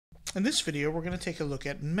In this video, we're going to take a look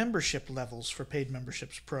at membership levels for Paid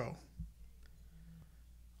Memberships Pro.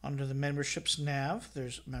 Under the Memberships nav,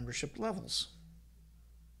 there's membership levels.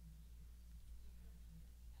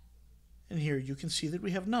 And here you can see that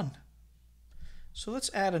we have none. So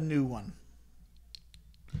let's add a new one.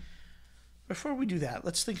 Before we do that,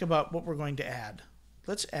 let's think about what we're going to add.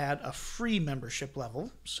 Let's add a free membership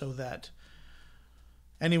level so that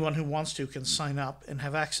anyone who wants to can sign up and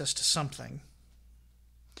have access to something.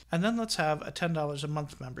 And then let's have a $10 a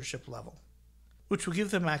month membership level, which will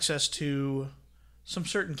give them access to some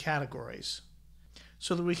certain categories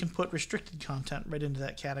so that we can put restricted content right into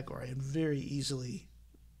that category and very easily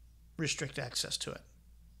restrict access to it.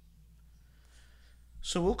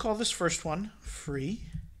 So we'll call this first one free,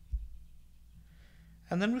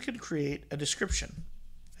 and then we can create a description.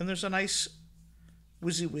 And there's a nice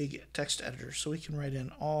WYSIWYG text editor, so we can write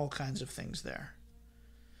in all kinds of things there.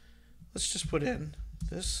 Let's just put in,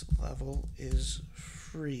 this level is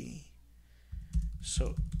free,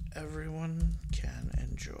 so everyone can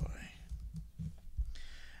enjoy.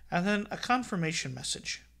 And then a confirmation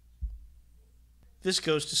message. This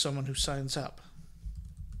goes to someone who signs up.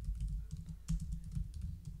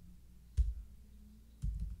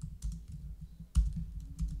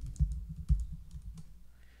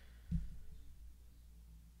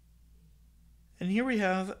 And here we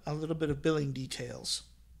have a little bit of billing details.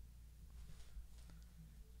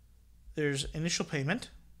 There's initial payment.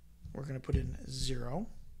 We're going to put in 0.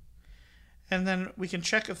 And then we can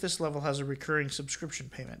check if this level has a recurring subscription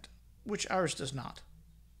payment, which ours does not.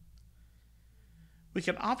 We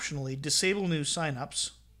can optionally disable new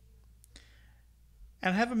signups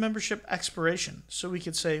and have a membership expiration. So we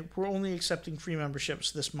could say we're only accepting free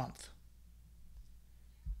memberships this month.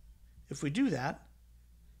 If we do that,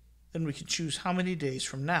 then we can choose how many days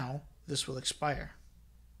from now this will expire.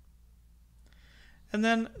 And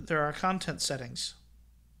then there are content settings.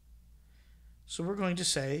 So we're going to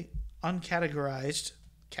say uncategorized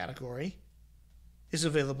category is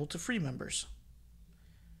available to free members.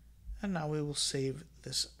 And now we will save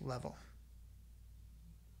this level.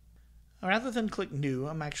 Rather than click New,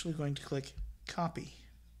 I'm actually going to click Copy.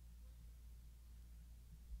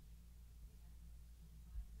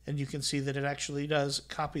 And you can see that it actually does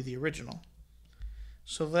copy the original.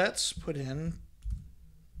 So let's put in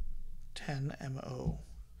 10 MO.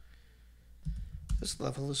 This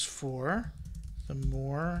level is for the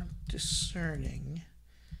more discerning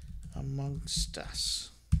amongst us.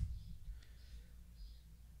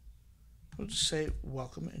 We'll just say,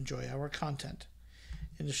 welcome, enjoy our content.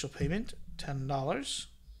 Initial payment, $10.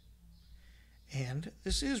 And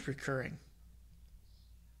this is recurring.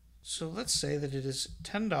 So let's say that it is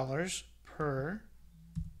 $10 per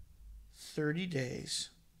 30 days.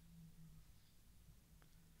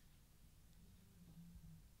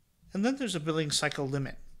 And then there's a billing cycle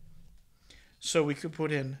limit. So we could put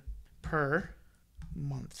in per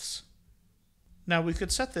months. Now we could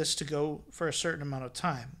set this to go for a certain amount of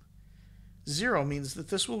time. 0 means that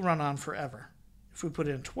this will run on forever. If we put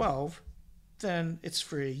in 12, then it's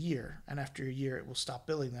for a year. And after a year, it will stop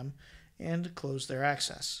billing them and close their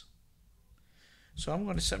access. So I'm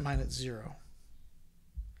going to set mine at 0.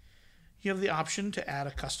 You have the option to add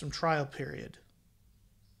a custom trial period.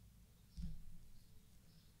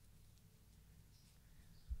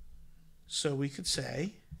 So we could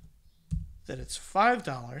say that it's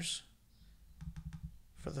 $5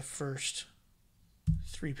 for the first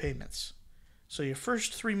 3 payments. So your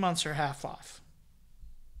first 3 months are half off.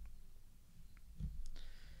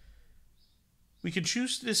 We can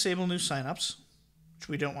choose to disable new signups, which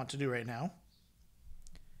we don't want to do right now.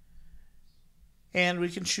 And we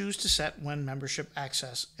can choose to set when membership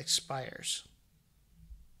access expires.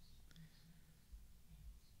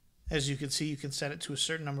 As you can see, you can set it to a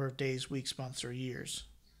certain number of days, weeks, months, or years.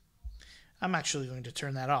 I'm actually going to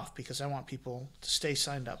turn that off because I want people to stay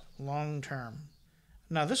signed up long term.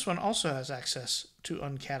 Now this one also has access to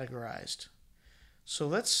uncategorized. So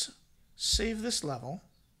let's save this level.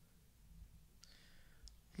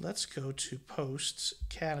 Let's go to Posts,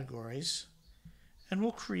 Categories, and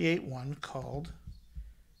we'll create one called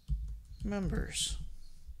Members.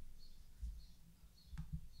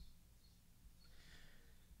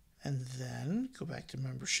 And then go back to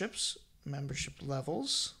Memberships, Membership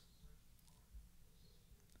Levels,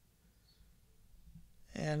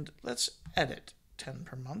 and let's edit 10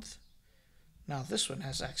 per month. Now this one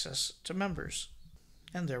has access to members.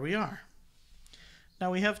 And there we are.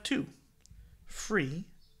 Now we have 2, free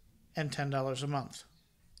and $10 a month.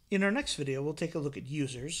 In our next video, we'll take a look at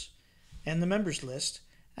users and the members list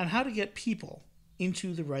and how to get people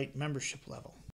into the right membership level.